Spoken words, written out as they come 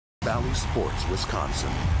Bally Sports Wisconsin,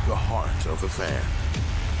 the heart of the fan.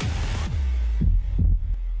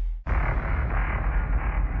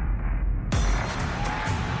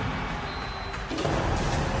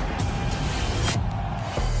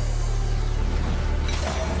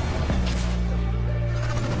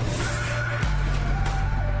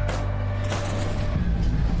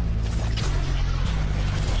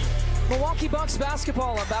 Milwaukee Bucks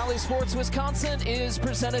basketball on Bally Sports Wisconsin is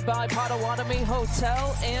presented by Potawatomi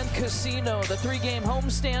Hotel and Casino. The three-game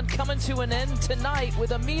homestand coming to an end tonight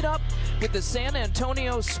with a meetup with the San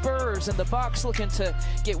Antonio Spurs, and the Bucks looking to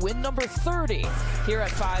get win number 30 here at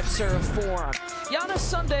Five Serve Forum. Giannis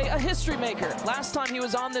Sunday, a history maker. Last time he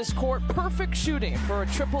was on this court, perfect shooting for a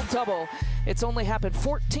triple-double. It's only happened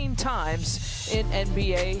 14 times in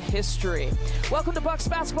NBA history. Welcome to Bucks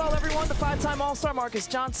basketball, everyone. The five-time All-Star Marcus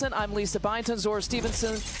Johnson. I'm Lisa Byington. Zora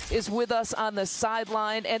Stevenson is with us on the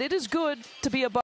sideline, and it is good to be a Bucks